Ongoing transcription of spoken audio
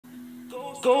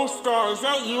Ghost Star, is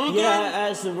that you again? Yeah,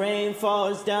 as the rain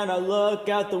falls down, I look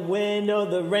out the window.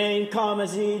 The rain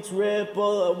calms each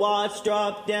ripple. I watch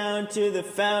drop down to the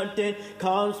fountain.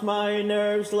 Calms my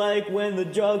nerves like when the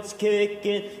drugs kick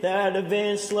in. That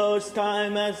event slows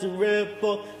time as the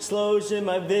ripple slows in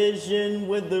my vision.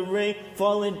 With the rain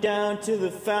falling down to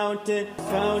the fountain.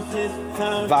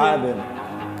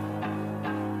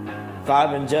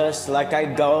 Vibing just like I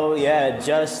go, yeah,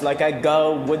 just like I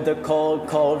go with the cold,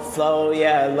 cold flow,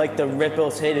 yeah, like the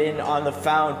ripples hitting on the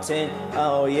fountain,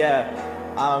 oh yeah,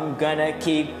 I'm gonna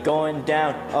keep going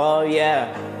down, oh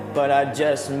yeah, but I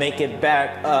just make it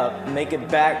back up,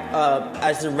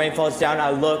 as the rain falls down, I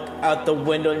look out the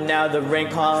window now, the rain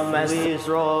comes as leaves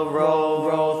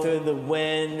roll through the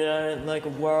wind, like a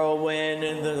whirlwind,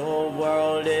 and the whole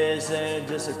world is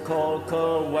just a cold,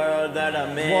 cold world that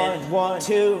I'm in. 1,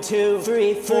 2,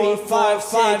 3, 4, 5,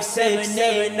 6, 7,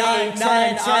 8, 9,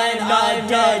 10, I'm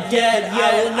dead,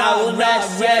 I will not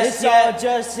rest. It's all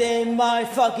just in my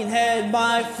fucking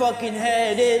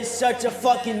head, is such a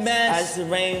fucking mess. As the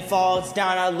rain falls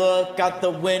down, I look out the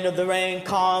window, the rain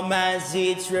calm as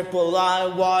each ripple I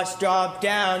watch drop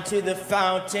down to the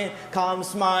fountain,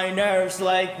 calms my nerves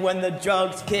like when the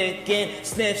drugs kick in,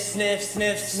 sniff, sniff,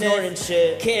 sniff, snorting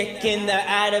shit, kick in the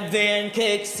Ativan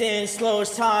kicks in,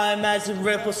 slows time as the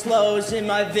ripple slows in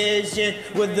my vision,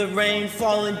 with the rain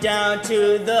falling down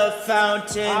to the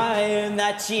fountain. I am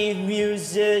that cheap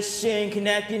musician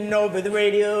connecting over the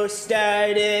radio,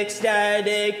 static,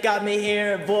 got me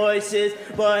hearing voices,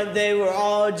 but they were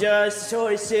all just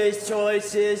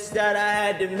choices that I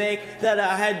had to make,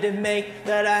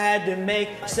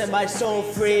 set my soul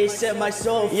free,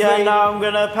 Yeah, now I'm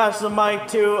gonna pass the mic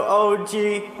to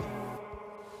OG.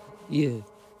 Yeah,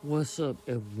 what's up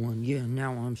everyone? Yeah,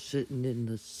 now I'm sitting in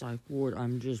the psych ward,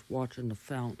 I'm just watching the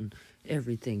fountain.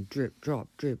 Everything drip, drop,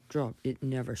 it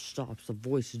never stops. The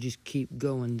voices just keep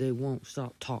going, they won't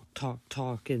stop.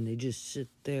 Talk, and they just sit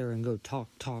there and go talk.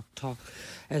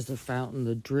 As the fountain,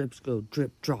 the drips go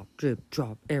drip, drop.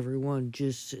 Everyone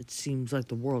just, it seems like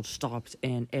the world stops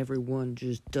and everyone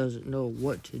just doesn't know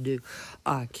what to do.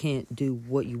 I can't do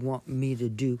what you want me to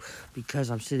do because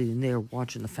I'm sitting there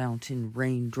watching the fountain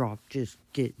raindrop just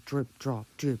get drip, drop.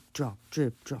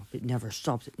 It never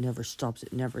stops.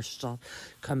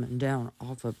 Coming down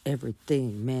off of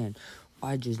everything, man.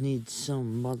 I just need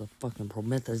some motherfucking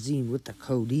promethazine with the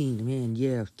codeine, man.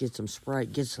 Yeah, get some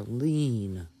Sprite, get some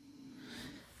lean.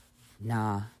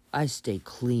 Nah, I stay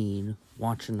clean,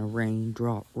 watching the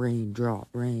raindrop,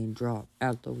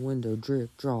 out the window,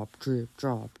 drip, drop.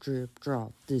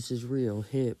 This is real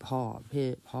hip hop.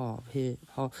 Yeah,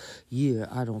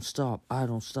 I don't stop.